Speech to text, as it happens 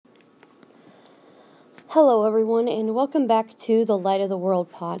Hello, everyone, and welcome back to the Light of the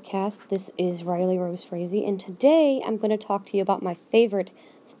World podcast. This is Riley Rose Frazee, and today I'm going to talk to you about my favorite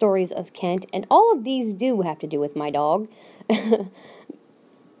stories of Kent, and all of these do have to do with my dog.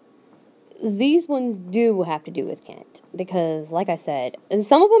 These ones do have to do with Kent, because, like I said, and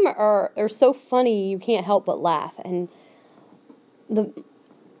some of them are so funny you can't help but laugh, and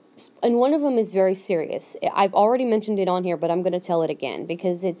one of them is very serious. I've already mentioned it on here, but I'm going to tell it again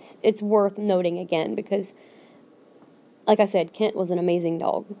because it's worth noting again because, like I said, Kent was an amazing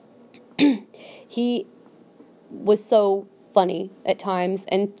dog. He was so funny at times,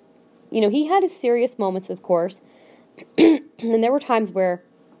 and, he had his serious moments, of course, and there were times where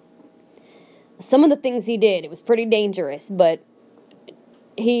some of the things he did, it was pretty dangerous, but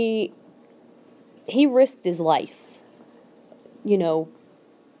he risked his life,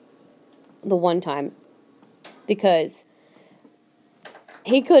 the one time, because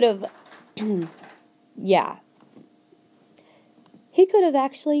he could have, he could have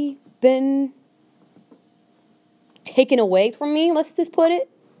actually been taken away from me, let's just put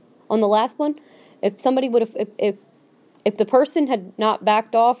it, on the last one. If somebody would have, if the person had not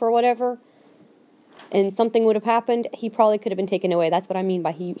backed off or whatever, and something would have happened, he probably could have been taken away. That's what I mean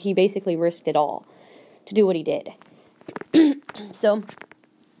by he basically risked it all to do what he did. So,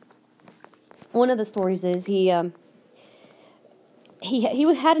 one of the stories is he had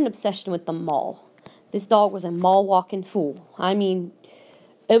an obsession with the mall. This dog was a mall walking fool. I mean,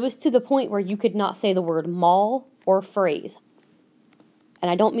 it was to the point where you could not say the word mall or phrase.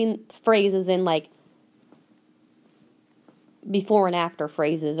 And I don't mean phrase as in like before and after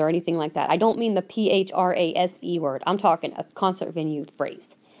phrases or anything like that. I don't mean the phrase word. I'm talking a concert venue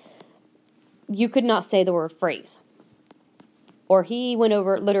phrase. You could not say the word phrase. Or he went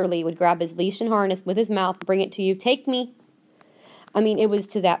over, literally would grab his leash and harness with his mouth, bring it to you, take me. I mean, it was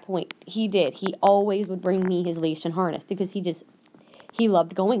to that point. He did. He always would bring me his leash and harness because he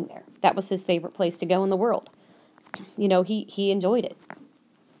loved going there. That was his favorite place to go in the world. He enjoyed it.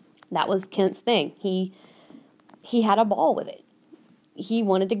 That was Kent's thing. He had a ball with it. He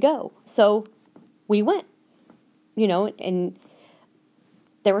wanted to go. So we went, and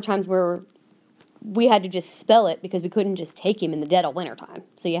there were times where we had to just spell it because we couldn't just take him in the dead of wintertime.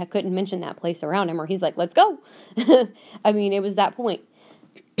 So I couldn't mention that place around him or he's like, let's go. I mean, it was that point.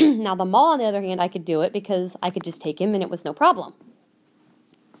 Now, the mall, on the other hand, I could do it because I could just take him and it was no problem.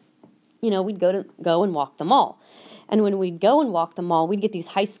 We'd go and walk the mall. And when we'd go and walk the mall, we'd get these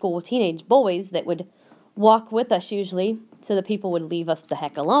high school teenage boys that would walk with us usually so the people would leave us the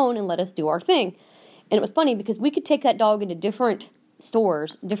heck alone and let us do our thing. And it was funny because we could take that dog into different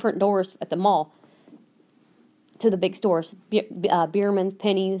stores, different doors at the mall, to the big stores, Bierman's,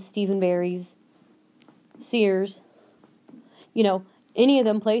 Penny's, Stephen Barry's, Sears, any of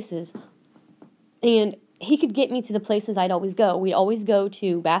them places. And he could get me to the places I'd always go. We'd always go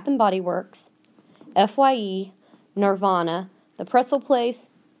to Bath and Body Works, FYE, Nirvana, the pretzel place,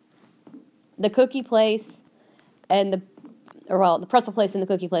 the cookie place, and the pretzel place and the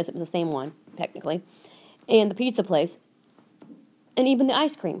cookie place, it was the same one, technically, and the pizza place, and even the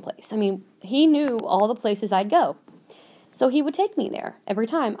ice cream place. I mean, he knew all the places I'd go. So he would take me there every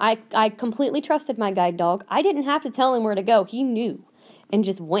time. I completely trusted my guide dog. I didn't have to tell him where to go. He knew and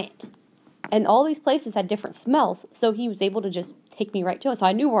just went. And all these places had different smells, so he was able to just take me right to it. So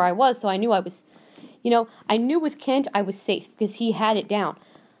I knew where I was, so I knew I was, I knew with Kent I was safe because he had it down.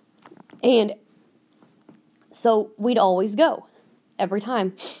 And so we'd always go every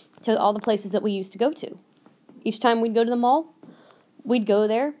time to all the places that we used to go to. Each time we'd go to the mall, we'd go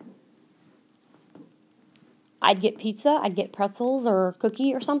there. I'd get pizza, I'd get pretzels or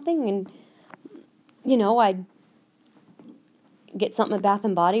cookie or something, and, I'd get something at Bath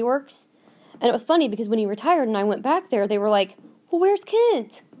and Body Works. And it was funny because when he retired and I went back there, they were like, well, where's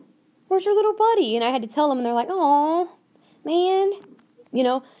Kent? Where's your little buddy? And I had to tell them, and they're like, oh, man,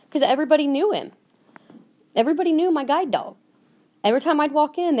 because everybody knew him. Everybody knew my guide dog. Every time I'd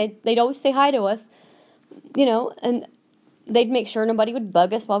walk in, they'd always say hi to us, and they'd make sure nobody would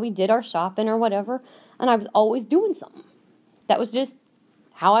bug us while we did our shopping or whatever. And I was always doing something. That was just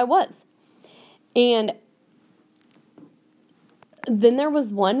how I was. And then there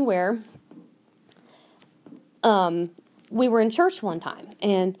was one where we were in church one time.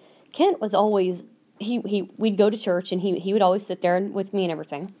 And Kent was always, we'd go to church and he would always sit there with me and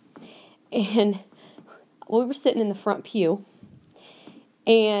everything. And we were sitting in the front pew.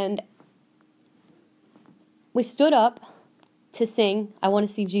 And we stood up to sing, I Want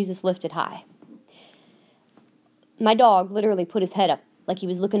to See Jesus Lifted High. My dog literally put his head up like he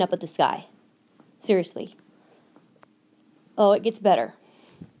was looking up at the sky. Seriously. Oh, it gets better.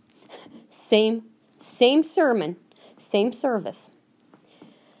 Same Same sermon, same service.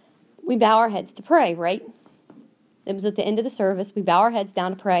 We bow our heads to pray, right? It was at the end of the service. We bow our heads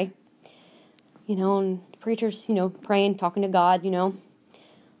down to pray. And the preacher's, praying, talking to God,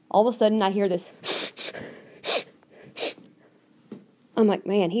 All of a sudden, I hear this. I'm like,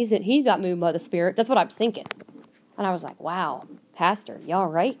 man, he got moved by the Spirit. That's what I was thinking. And I was like, wow, Pastor, you all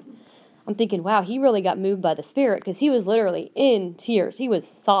right? I'm thinking, wow, he really got moved by the Spirit because he was literally in tears. He was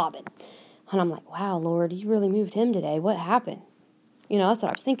sobbing. And I'm like, wow, Lord, you really moved him today. What happened? That's what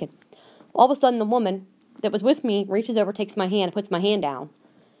I was thinking. All of a sudden, the woman that was with me reaches over, takes my hand, puts my hand down.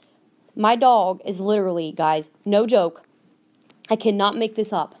 My dog is literally, guys, no joke. I cannot make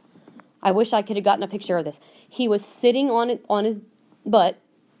this up. I wish I could have gotten a picture of this. He was sitting on his butt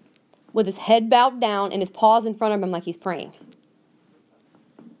with his head bowed down and his paws in front of him like he's praying.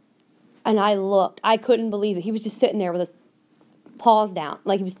 And I looked. I couldn't believe it. He was just sitting there with his paws down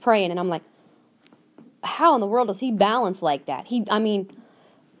like he was praying. And I'm like, how in the world does he balance like that? He was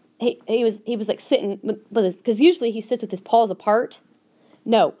like sitting with his, because usually he sits with his paws apart.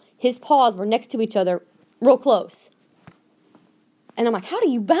 No, his paws were next to each other real close. And I'm like, how do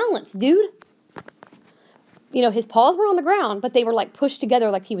you balance, dude? His paws were on the ground, but they were like pushed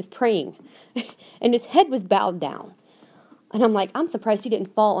together like he was praying. And his head was bowed down. And I'm like, I'm surprised he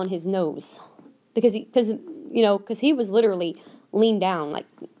didn't fall on his nose. Because he was literally leaned down, like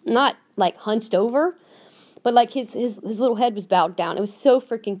not like hunched over, but like his little head was bowed down. It was so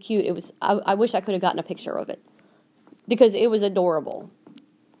freaking cute. It was, I wish I could have gotten a picture of it because it was adorable.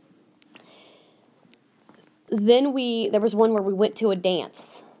 Then there was one where we went to a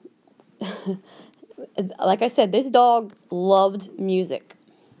dance. Like I said, this dog loved music.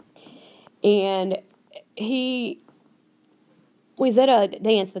 And he was at a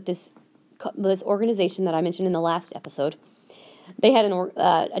dance with this organization that I mentioned in the last episode. They had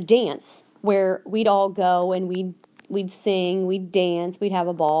a dance where we'd all go and we'd sing, we'd dance, we'd have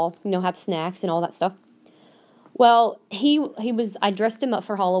a ball, have snacks and all that stuff. Well, I dressed him up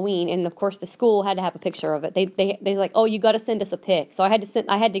for Halloween, and of course the school had to have a picture of it. They like, oh, you got to send us a pic. So I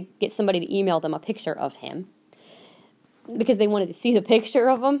had to get somebody to email them a picture of him because they wanted to see the picture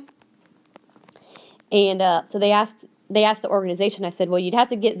of him. And so they asked the organization. I said, well, you'd have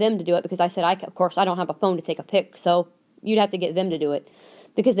to get them to do it because I said, of course, I don't have a phone to take a pic, so you'd have to get them to do it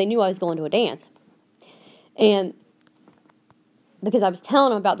because they knew I was going to a dance. And because I was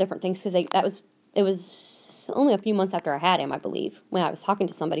telling them about different things because it was only a few months after I had him, I believe, when I was talking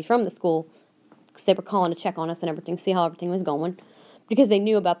to somebody from the school because they were calling to check on us and everything, see how everything was going because they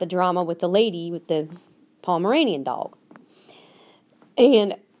knew about the drama with the lady with the Pomeranian dog.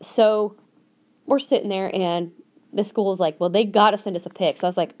 And so we're sitting there and the school was like, well, they got to send us a pic. So I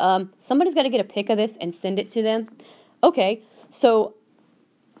was like, somebody's got to get a pic of this and send it to them. Okay. So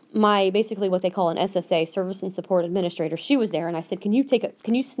basically what they call an SSA, Service and Support Administrator, she was there and I said, can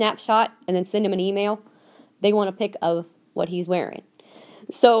you snapshot and then send him an email? They want a pic of what he's wearing.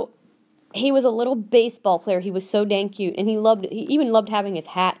 So he was a little baseball player. He was so dang cute and he even loved having his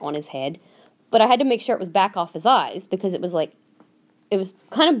hat on his head, but I had to make sure it was back off his eyes because it was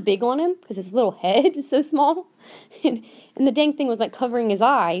kind of big on him because his little head was so small. And the dang thing was like covering his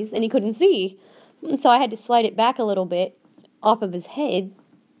eyes and he couldn't see. And so I had to slide it back a little bit off of his head,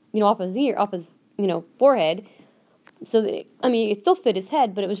 off his ear, off his, forehead. So that, it still fit his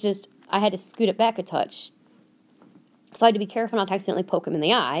head, but it was just, I had to scoot it back a touch. So I had to be careful not to accidentally poke him in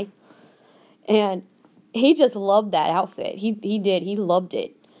the eye. And he just loved that outfit. He did. He loved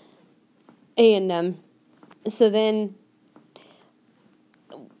it. And so then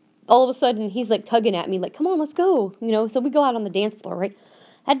all of a sudden he's like tugging at me like, come on, let's go. So we go out on the dance floor, right?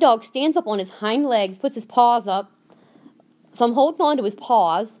 That dog stands up on his hind legs, puts his paws up. So I'm holding on to his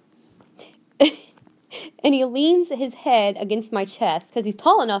paws. And he leans his head against my chest because he's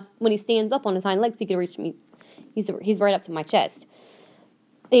tall enough when he stands up on his hind legs he can reach me. He's right up to my chest.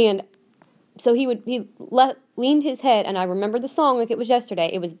 And so he leaned his head, and I remember the song like it was yesterday.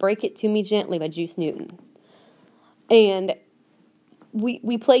 It was Break It To Me Gently by Juice Newton. And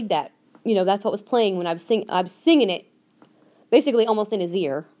we played that. That's what was playing when I was singing it basically almost in his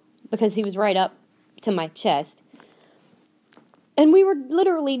ear because he was right up to my chest. And we were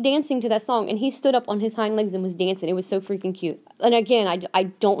literally dancing to that song, and he stood up on his hind legs and was dancing. It was so freaking cute. And again, I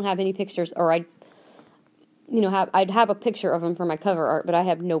don't have any pictures, or I'd have a picture of him for my cover art, but I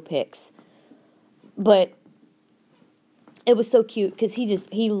have no pics. But it was so cute because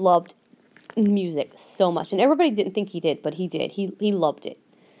he loved music so much, and everybody didn't think he did, but he did. He loved it.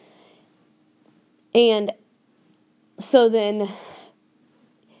 And so then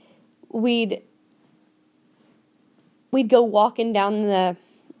we'd go walking down the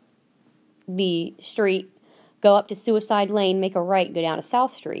the street, go up to Suicide Lane, make a right, go down to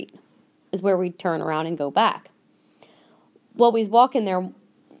South Street, is where we'd turn around and go back. Well, we'd walk in there,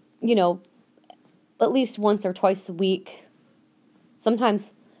 at least once or twice a week,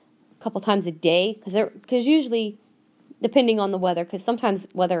 sometimes a couple times a day, because usually, depending on the weather, because sometimes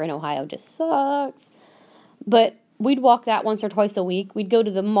weather in Ohio just sucks, but we'd walk that once or twice a week. We'd go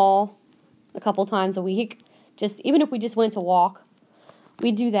to the mall a couple times a week, even if we just went to walk.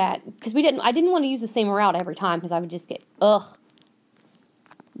 We'd do that, because I didn't want to use the same route every time, because I would just get, ugh.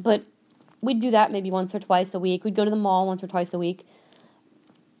 But we'd do that maybe once or twice a week. We'd go to the mall once or twice a week.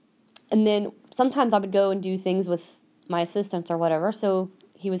 And then sometimes I would go and do things with my assistants or whatever, so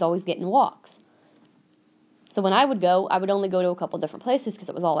he was always getting walks. So when I would go, I would only go to a couple different places because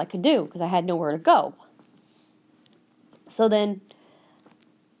it was all I could do, because I had nowhere to go. So then,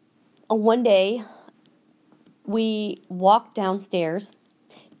 one day, we walked downstairs.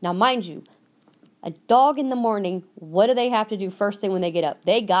 Now, mind you, a dog in the morning, what do they have to do first thing when they get up?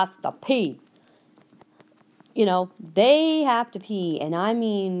 They got to pee. They have to pee, and I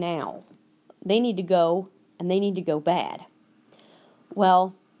mean now. They need to go, and they need to go bad.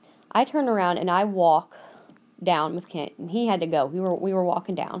 Well, I turn around and I walk down with Kent, and he had to go. We were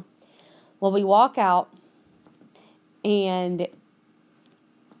walking down. Well, we walk out, and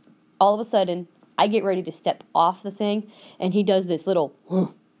all of a sudden, I get ready to step off the thing, and he does this little,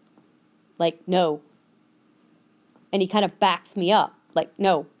 no. And he kind of backs me up,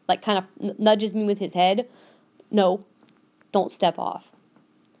 no. Kind of nudges me with his head. No, don't step off.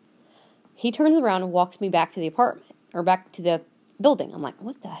 He turns around and walks me back to the apartment, or back to the building. I'm like,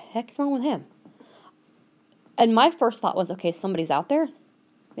 what the heck is wrong with him? And my first thought was, okay, somebody's out there.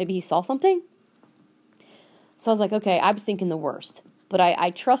 Maybe he saw something. So I was like, okay, I was thinking the worst. But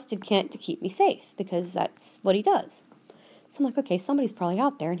I trusted Kent to keep me safe, because that's what he does. So I'm like, okay, somebody's probably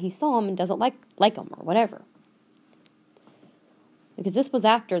out there, and he saw him and doesn't like him or whatever. Because this was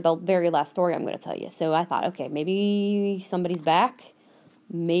after the very last story I'm going to tell you. So I thought, okay, maybe somebody's back.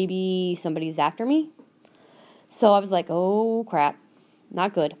 Maybe somebody's after me. So I was like, oh, crap.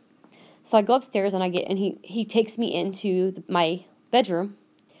 Not good. So I go upstairs, and he takes me into my bedroom,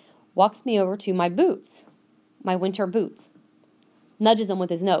 walks me over to my boots, my winter boots, nudges them with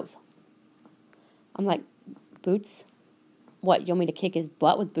his nose. I'm like, boots? What, you want me to kick his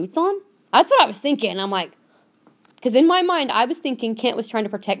butt with boots on? That's what I was thinking. I'm like, because in my mind, I was thinking Kent was trying to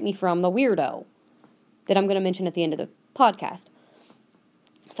protect me from the weirdo that I'm going to mention at the end of the podcast.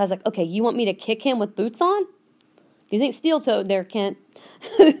 So I was like, okay, you want me to kick him with boots on? You think steel-toed there, Kent?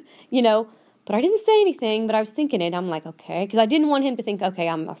 But I didn't say anything, but I was thinking it. I'm like, okay, because I didn't want him to think, okay,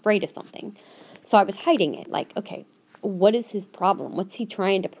 I'm afraid of something. So I was hiding it, like, okay, what is his problem? What's he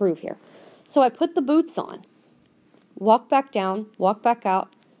trying to prove here? So I put the boots on, walk back down, walk back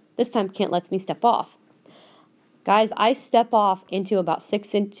out. This time Kent lets me step off. Guys, I step off into about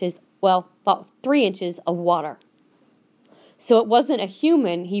 6 inches, about 3 inches of water. So it wasn't a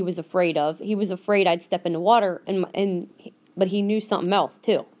human he was afraid of. He was afraid I'd step into water, but he knew something else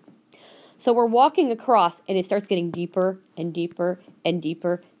too. So we're walking across, and it starts getting deeper and deeper and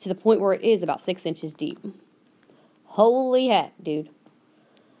deeper to the point where it is about 6 inches deep. Holy heck, dude.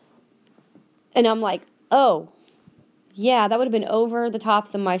 And I'm like, oh, yeah, that would have been over the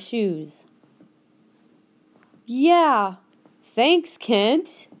tops of my shoes. Yeah, thanks,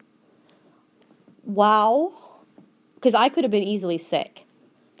 Kent. Wow. Because I could have been easily sick.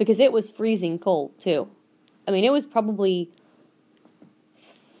 Because it was freezing cold, too. I mean, it was probably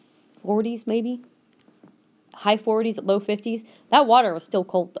 40s, maybe. High 40s, low 50s. That water was still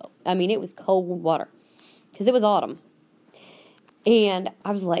cold, though. I mean, it was cold water. Because it was autumn. And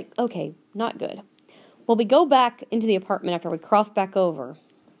I was like, okay, not good. Well, we go back into the apartment after we cross back over.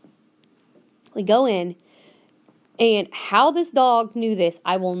 We go in. And how this dog knew this,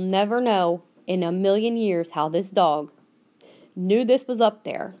 I will never know in a million years how this dog knew this was up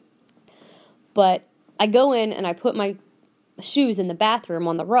there. But I go in and I put my shoes in the bathroom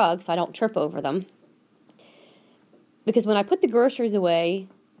on the rug so I don't trip over them. Because when I put the groceries away,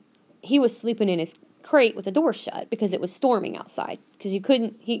 he was sleeping in his crate with the door shut because it was storming outside. Because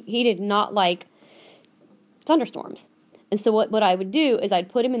he did not like thunderstorms. And so what I would do is I'd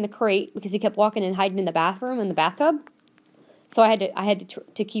put him in the crate because he kept walking and hiding in the bathroom in the bathtub. So I had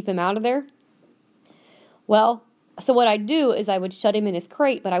to keep him out of there. Well, so what I'd do is I would shut him in his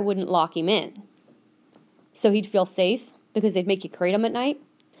crate, but I wouldn't lock him in. So he'd feel safe because they'd make you crate him at night.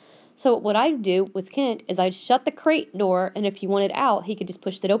 So what I'd do with Kent is I'd shut the crate door, and if he wanted out, he could just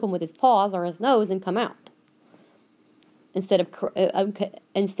push it open with his paws or his nose and come out. Instead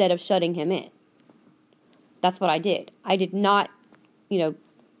of shutting him in. That's what I did. I did not,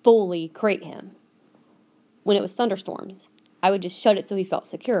 fully crate him. When it was thunderstorms, I would just shut it so he felt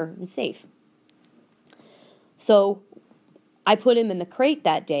secure and safe. So I put him in the crate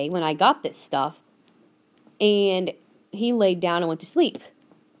that day when I got this stuff, and he laid down and went to sleep.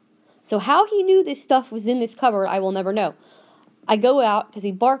 So how he knew this stuff was in this cupboard, I will never know. I go out because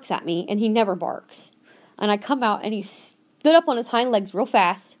he barks at me, and he never barks. And I come out, and he stood up on his hind legs real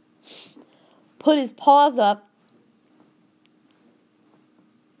fast, put his paws up,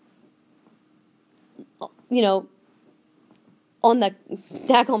 on the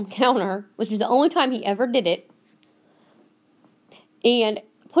daggone counter, which was the only time he ever did it, and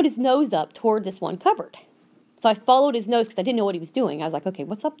put his nose up toward this one cupboard. So I followed his nose because I didn't know what he was doing. I was like, okay,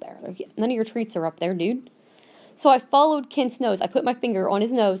 what's up there? None of your treats are up there, dude. So I followed Kent's nose. I put my finger on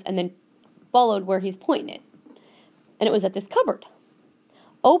his nose and then followed where he's pointing it. And it was at this cupboard.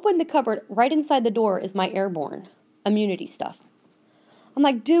 Opened the cupboard. Right inside the door is my airborne immunity stuff. I'm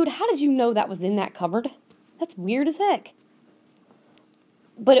like, dude, how did you know that was in that cupboard? That's weird as heck.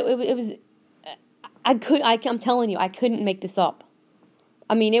 But it was, I'm telling you, I couldn't make this up.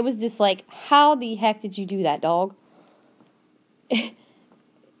 I mean, it was just like, how the heck did you do that, dog? And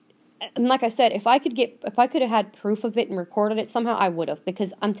like I said, if I could have had proof of it and recorded it somehow, I would have,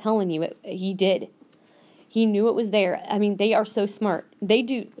 because I'm telling you, he did. He knew it was there. I mean, they are so smart.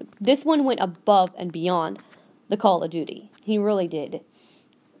 This one went above and beyond the Call of Duty. He really did.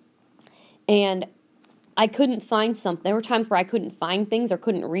 And I couldn't find something. There were times where I couldn't find things or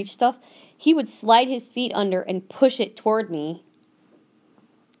couldn't reach stuff. He would slide his feet under and push it toward me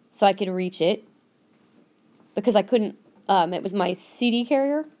so I could reach it, because I couldn't, it was my CD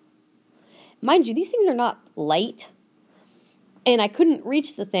carrier. Mind you, these things are not light, and I couldn't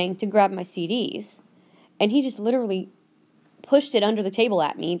reach the thing to grab my CDs, and he just literally pushed it under the table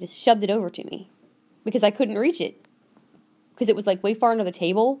at me, just shoved it over to me, because I couldn't reach it, because it was like way far under the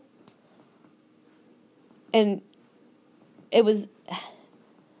table, and it was,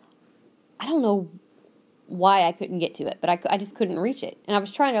 I don't know why I couldn't get to it, but I just couldn't reach it. And I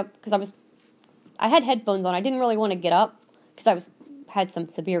was trying to, because I had headphones on. I didn't really want to get up because I had some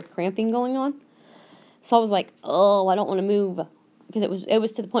severe cramping going on. So I was like, oh, I don't want to move, because it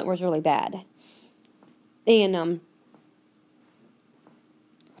was to the point where it was really bad. And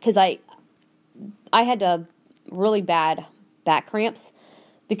because I had really bad back cramps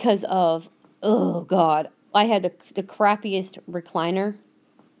because of, oh God, I had the crappiest recliner.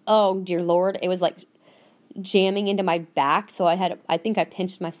 Oh dear Lord, it was like jamming into my back, so I think I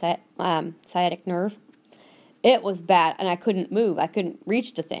pinched my sciatic nerve. It was bad, and I couldn't move. I couldn't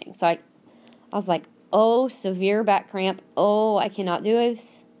reach the thing. So I was like, oh, severe back cramp. Oh, I cannot do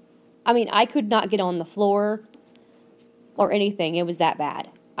this. I mean, I could not get on the floor or anything. It was that bad.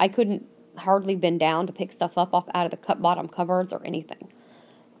 I couldn't hardly bend down to pick stuff up off out of the bottom cupboards or anything.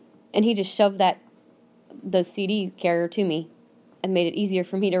 And he just shoved the CD carrier to me and made it easier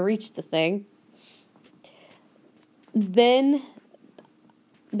for me to reach the thing. Then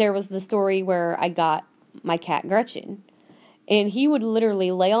there was the story where I got my cat Gretchen, and he would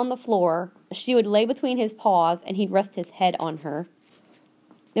literally lay on the floor. She would lay between his paws, and he'd rest his head on her.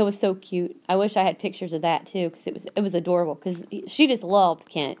 It was so cute. I wish I had pictures of that too, because it was adorable. Because she just loved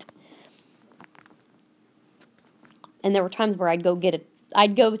Kent. And there were times where I'd go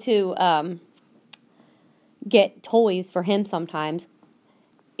to get toys for him sometimes.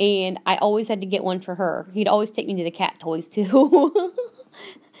 And I always had to get one for her. He'd always take me to the cat toys, too.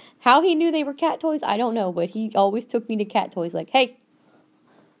 How he knew they were cat toys, I don't know. But he always took me to cat toys. Like, hey.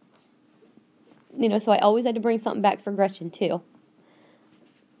 So I always had to bring something back for Gretchen, too.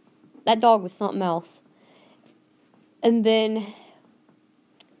 That dog was something else. And then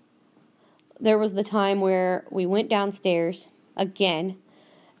there was the time where we went downstairs again.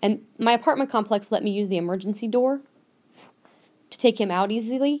 And my apartment complex let me use the emergency door to take him out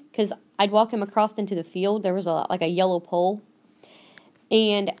easily, because I'd walk him across into the field. There was a yellow pole,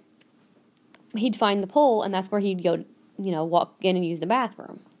 and he'd find the pole, and that's where he'd go, walk in and use the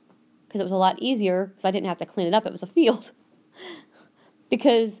bathroom, because it was a lot easier, because I didn't have to clean it up. It was a field.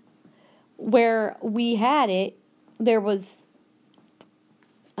 Because where we had it, there was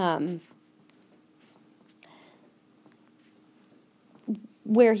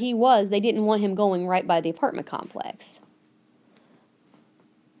where he was, they didn't want him going right by the apartment complex.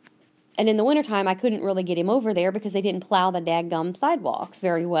 And in the wintertime, I couldn't really get him over there because they didn't plow the daggum sidewalks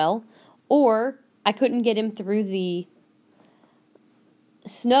very well. Or I couldn't get him through the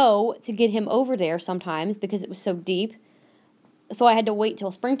snow to get him over there sometimes because it was so deep. So I had to wait till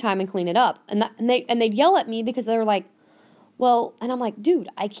springtime and clean it up. And they'd yell at me because they were like, well, and I'm like, dude,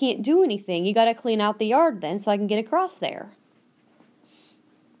 I can't do anything. You got to clean out the yard then so I can get across there.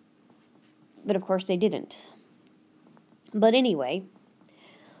 But of course they didn't. But anyway,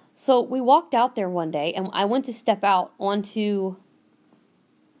 so we walked out there one day, and I went to step out onto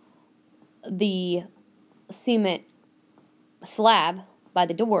the cement slab by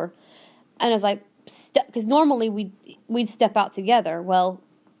the door, and I was like, because normally we'd step out together. Well,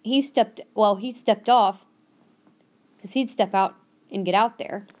 he stepped off, because he'd step out and get out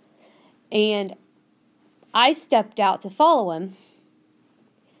there, and I stepped out to follow him.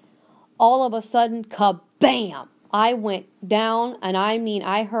 All of a sudden, kabam! I went down, and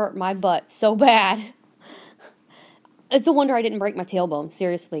I hurt my butt so bad. It's a wonder I didn't break my tailbone,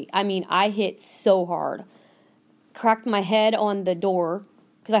 seriously. I hit so hard. Cracked my head on the door,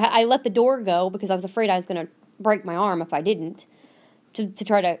 because I let the door go because I was afraid I was going to break my arm if I didn't, to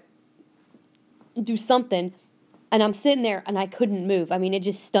try to do something. And I'm sitting there, and I couldn't move. It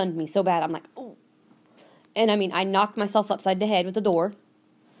just stunned me so bad. I'm like, oh. And I knocked myself upside the head with the door.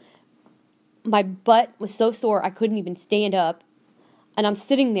 My butt was so sore I couldn't even stand up. And I'm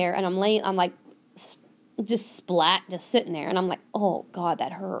sitting there, and I'm like, just splat, just sitting there. And I'm like, oh, God,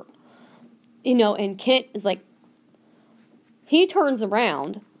 that hurt. And Kent is like, he turns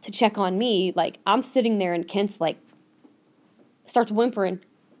around to check on me. Like, I'm sitting there, and Kent's like, starts whimpering.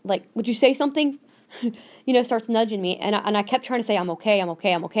 Like, would you say something? Starts nudging me. And I kept trying to say, I'm okay.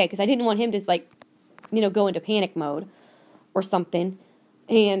 Because I didn't want him to, go into panic mode or something.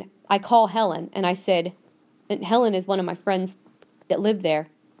 And I call Helen, and I said, and Helen is one of my friends that lived there.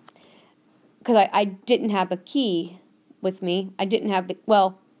 Because I didn't have a key with me. I didn't have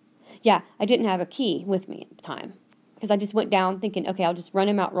a key with me at the time. Because I just went down thinking, okay, I'll just run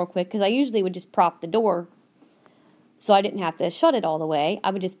him out real quick. Because I usually would just prop the door so I didn't have to shut it all the way.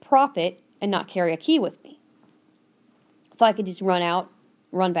 I would just prop it and not carry a key with me. So I could just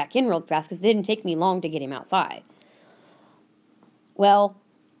run back in real fast, because it didn't take me long to get him outside. Well,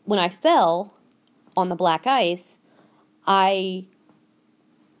 when I fell on the black ice, I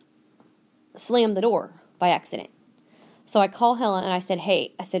slammed the door by accident. So I call Helen, and I said,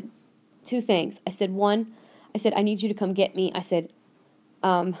 hey, two things. I said, one, I need you to come get me. I said,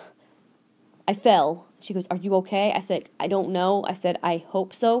 I fell. She goes, are you okay? I said, I don't know. I said, I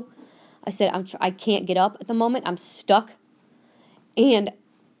hope so. I said, I can't get up at the moment. I'm stuck. And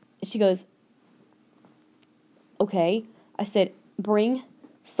she goes, okay. I said, bring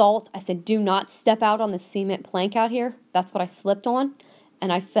salt. I said, do not step out on the cement plank out here. That's what I slipped on.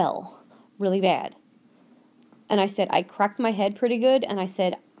 And I fell really bad. And I said, I cracked my head pretty good. And I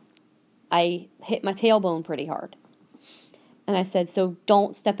said, I hit my tailbone pretty hard. And I said, so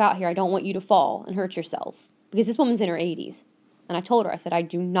don't step out here. I don't want you to fall and hurt yourself. Because this woman's in her 80s. And I told her, I said, I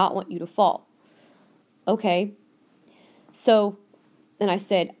do not want you to fall. Okay. So, and I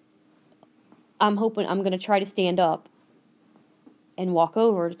said, I'm hoping I'm going to try to stand up and walk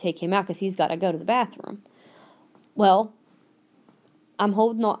over to take him out, because he's got to go to the bathroom. Well, I'm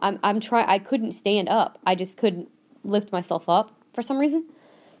holding on. I couldn't stand up. I just couldn't lift myself up for some reason.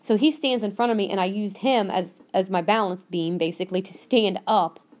 So he stands in front of me, and I used him as my balance beam, basically, to stand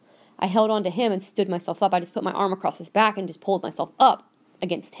up. I held on to him and stood myself up. I just put my arm across his back and just pulled myself up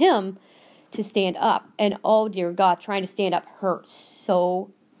against him to stand up. And oh, dear God, trying to stand up hurt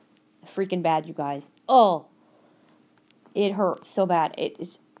so freaking bad, you guys. Oh, it hurt so bad.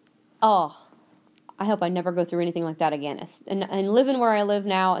 I hope I never go through anything like that again. And living where I live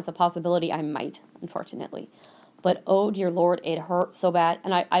now is a possibility. I might, unfortunately. But, oh, dear Lord, it hurt so bad.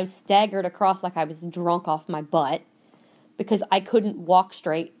 And I staggered across like I was drunk off my butt, because I couldn't walk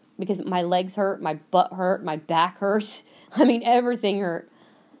straight, because my legs hurt, my butt hurt, my back hurt. Everything hurt.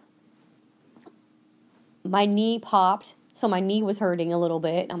 My knee popped, so my knee was hurting a little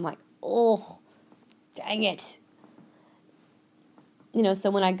bit. I'm like, oh, dang it. So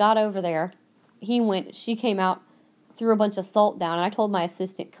when I got over there, she came out, threw a bunch of salt down, and I told my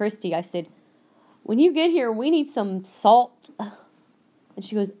assistant, Christy, I said, when you get here, we need some salt. And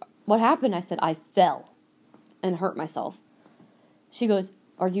she goes, what happened? I said, I fell and hurt myself. She goes,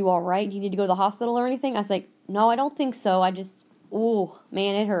 are you all right? Do you need to go to the hospital or anything? I was like, no, I don't think so. Oh,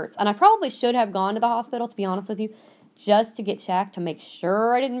 man, it hurts. And I probably should have gone to the hospital, to be honest with you, just to get checked, to make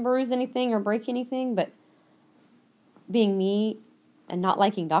sure I didn't bruise anything or break anything. But being me and not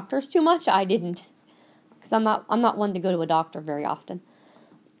liking doctors too much, I didn't. Because I'm not one to go to a doctor very often.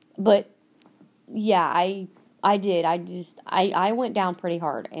 But yeah, I did. I went down pretty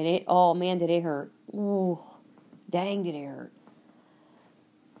hard, and oh man, did it hurt. Ooh, dang, did it hurt.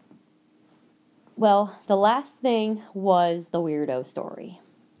 Well, the last thing was the weirdo story.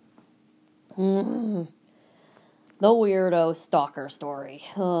 The weirdo stalker story.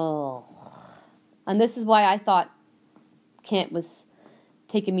 Oh. And this is why I thought Kent was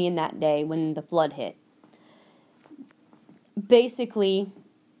taken me in that day when the flood hit. Basically,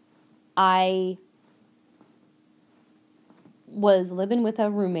 I was living with a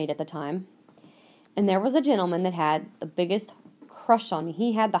roommate at the time, and there was a gentleman that had the biggest crush on me.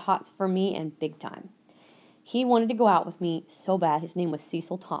 He had the hots for me and big time. He wanted to go out with me so bad. His name was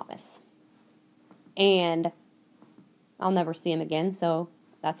Cecil Thomas. And I'll never see him again, so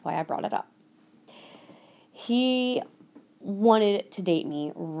that's why I brought it up. He wanted to date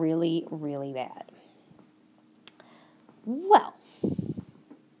me really, really bad. Well,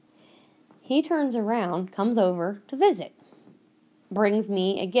 he turns around, comes over to visit, brings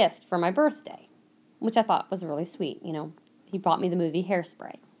me a gift for my birthday, which I thought was really sweet. He brought me the movie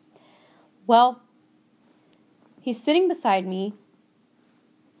Hairspray. Well, he's sitting beside me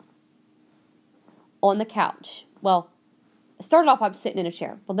on the couch. Well, it started off, I'm sitting in a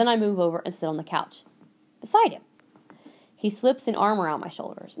chair, but then I move over and sit on the couch beside him. He slips an arm around my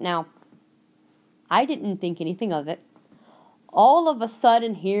shoulders. Now, I didn't think anything of it. All of a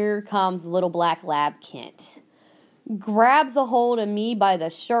sudden, here comes little black lab Kent. Grabs a hold of me by the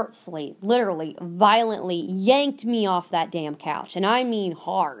shirt sleeve, literally, violently yanked me off that damn couch. And I mean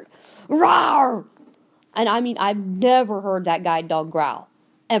hard. Rawr! And I mean, I've never heard that guide dog growl.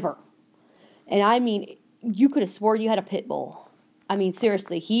 Ever. And I mean, you could have swore you had a pit bull. I mean,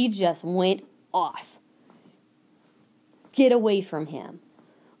 seriously, he just went off. Get away from him.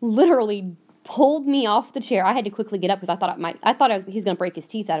 Literally pulled me off the chair. I had to quickly get up because he was going to break his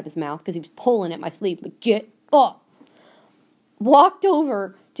teeth out of his mouth because he was pulling at my sleeve. Like, get up. Walked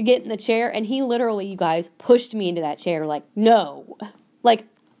over to get in the chair, and he literally, you guys, pushed me into that chair. Like, no. Like,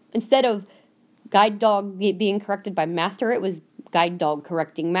 instead of guide dog being corrected by master, it was guide dog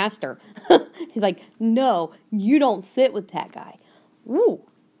correcting master. He's like, no, you don't sit with that guy. Ooh.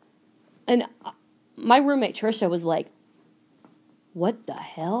 And my roommate Trisha was like, what the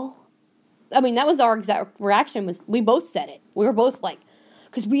hell? I mean, that was our exact reaction. Was we both said it. We were both like,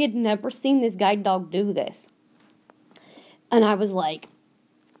 because we had never seen this guide dog do this. And I was like,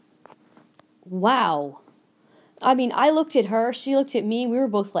 wow. I mean, I looked at her, she looked at me, we were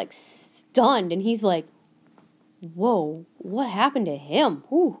both like stunned. And he's like, whoa, what happened to him?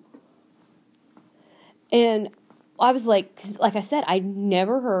 Ooh. And I was like, 'cause like I said, I'd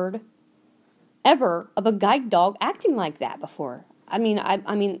never heard ever of a guide dog acting like that before. I mean,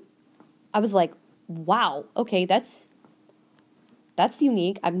 I was like, wow, okay, that's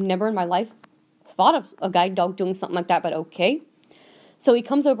unique. I've never in my life thought of a guide dog doing something like that, but okay. So he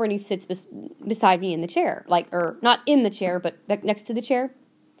comes over and he sits beside me in the chair, or not in the chair, but next to the chair.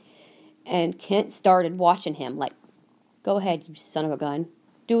 And Kent started watching him, like, go ahead, you son of a gun.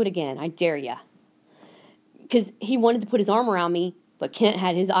 Do it again, I dare ya. Because he wanted to put his arm around me, but Kent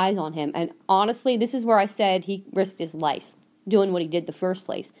had his eyes on him. And honestly, this is where I said he risked his life doing what he did the first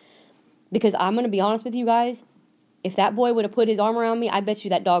place. Because I'm going to be honest with you guys, if that boy would have put his arm around me, I bet you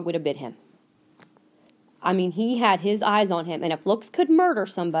that dog would have bit him. I mean, he had his eyes on him, and if looks could murder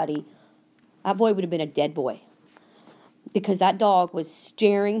somebody, that boy would have been a dead boy. Because that dog was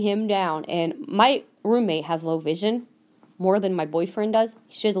staring him down, and my roommate has low vision, more than my boyfriend does.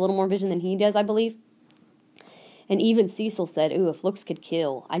 She has a little more vision than he does, I believe. And even Cecil said, ooh, if looks could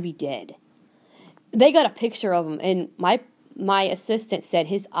kill, I'd be dead. They got a picture of him, and my assistant said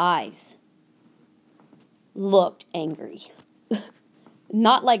his eyes looked angry.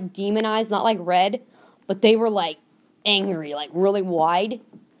 Not like demon eyes, not like red, but they were like angry, like really wide.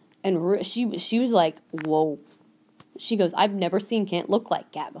 And she was like, whoa. She goes, I've never seen Kent look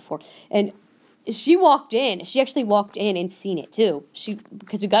like that before. And she actually walked in and seen it too.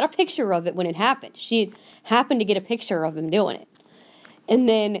 Because we got a picture of it when it happened. She happened to get a picture of him doing it. And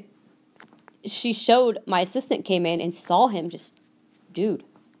then my assistant came in and saw him just, dude,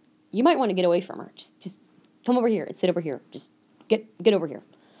 you might want to get away from her. Just come over here and sit over here. Just get over here.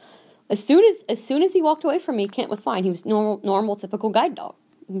 As soon as he walked away from me, Kent was fine. He was normal, typical guide dog.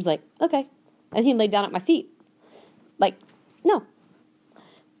 He was like, okay. And he laid down at my feet. Like, no.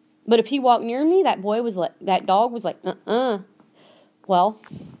 But if he walked near me, that dog was like, Well,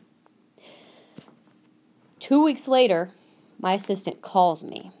 2 weeks later, my assistant calls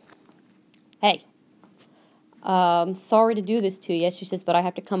me. Hey, sorry to do this to you. She says, but I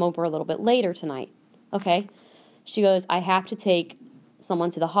have to come over a little bit later tonight. Okay. She goes, I have to take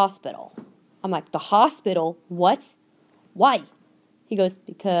someone to the hospital. I'm like, the hospital? What? Why? He goes,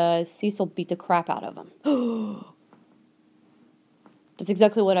 because Cecil beat the crap out of him. That's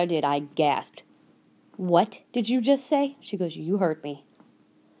exactly what I did. I gasped. What did you just say? She goes, you heard me.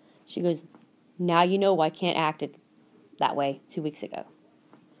 She goes, now you know why Kent acted that way 2 weeks ago.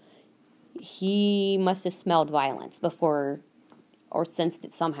 He must have smelled violence before or sensed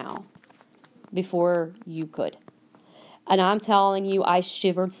it somehow before you could. And I'm telling you, I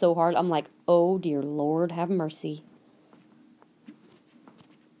shivered so hard. I'm like, oh dear Lord, have mercy.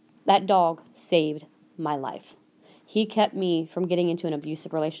 That dog saved my life. He kept me from getting into an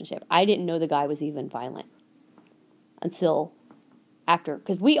abusive relationship. I didn't know the guy was even violent until after,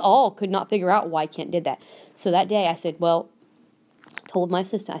 because we all could not figure out why Kent did that. So that day I said, told my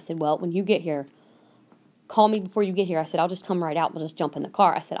assistant, I said, when you get here, call me before you get here. I said, I'll just come right out. We'll just jump in the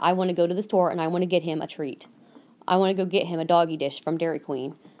car. I said, I want to go to the store and I want to get him a treat. I want to go get him a doggy dish from Dairy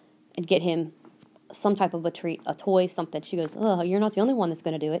Queen and get him some type of a treat, a toy, something. She goes, oh, you're not the only one that's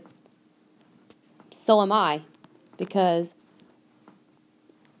going to do it. So am I, because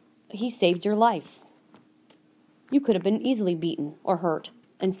he saved your life. You could have been easily beaten or hurt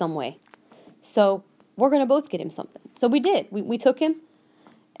in some way. So we're going to both get him something. So we did. We took him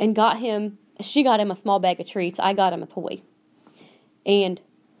and got him, she got him a small bag of treats. I got him a toy. And,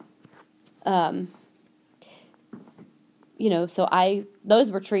 so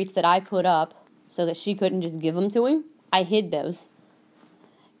those were treats that I put up so that she couldn't just give them to him. I hid those.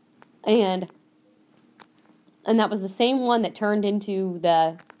 And that was the same one that turned into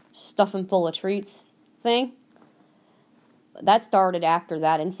the stuff him full of treats thing. That started after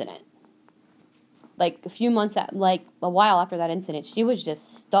that incident. Like a while after that incident, she was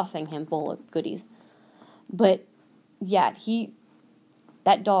just stuffing him full of goodies. But yeah,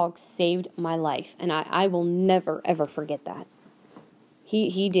 that dog saved my life, and I will never ever forget that.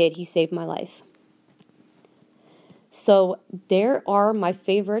 He saved my life. So there are my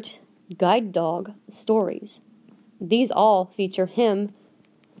favorite guide dog stories. These all feature him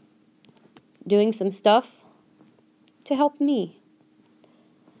doing some stuff to help me.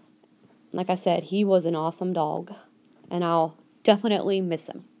 Like I said, he was an awesome dog, and I'll definitely miss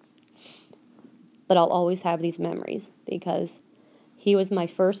him. But I'll always have these memories because he was my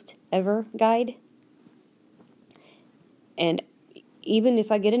first ever guide. And even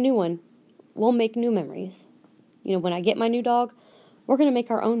if I get a new one, we'll make new memories. When I get my new dog, we're going to make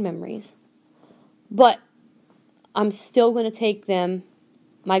our own memories. But I'm still going to take them.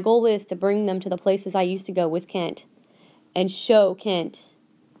 My goal is to bring them to the places I used to go with Kent and show Kent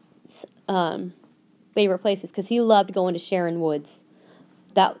favorite places, because he loved going to Sharon Woods.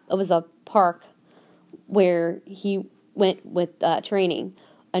 That was a park where he went with training,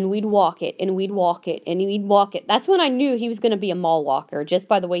 and we'd walk it, and we'd walk it, and we'd walk it. That's when I knew he was going to be a mall walker, just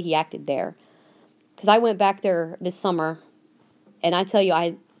by the way he acted there. Because I went back there this summer, and I tell you,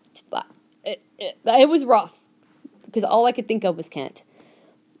 it was rough, because all I could think of was Kent.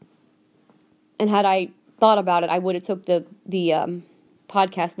 And had I thought about it, I would have took the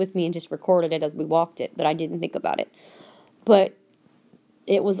podcast with me and just recorded it as we walked it, but I didn't think about it. But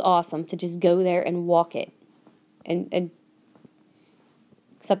it was awesome to just go there and walk it. And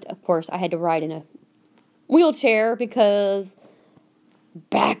except, of course, I had to ride in a wheelchair because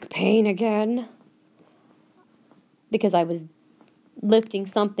back pain again. Because I was lifting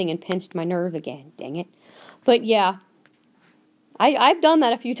something and pinched my nerve again. Dang it. But yeah, I've done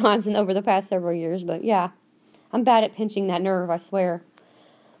that a few times over the past several years, but yeah, I'm bad at pinching that nerve, I swear.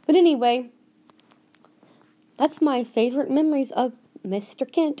 But anyway, that's my favorite memories of Mr.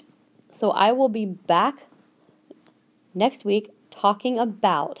 Kent. So I will be back next week talking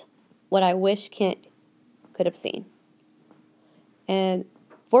about what I wish Kent could have seen. And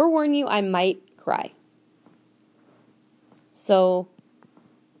forewarn you, I might cry. So,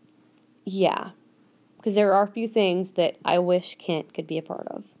 yeah. Because there are a few things that I wish Kent could be a part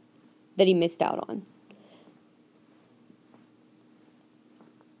of that he missed out on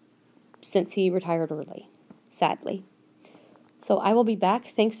since he retired early, sadly. So I will be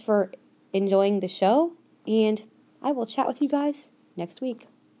back. Thanks for enjoying the show, and I will chat with you guys next week.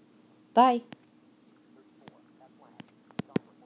 Bye.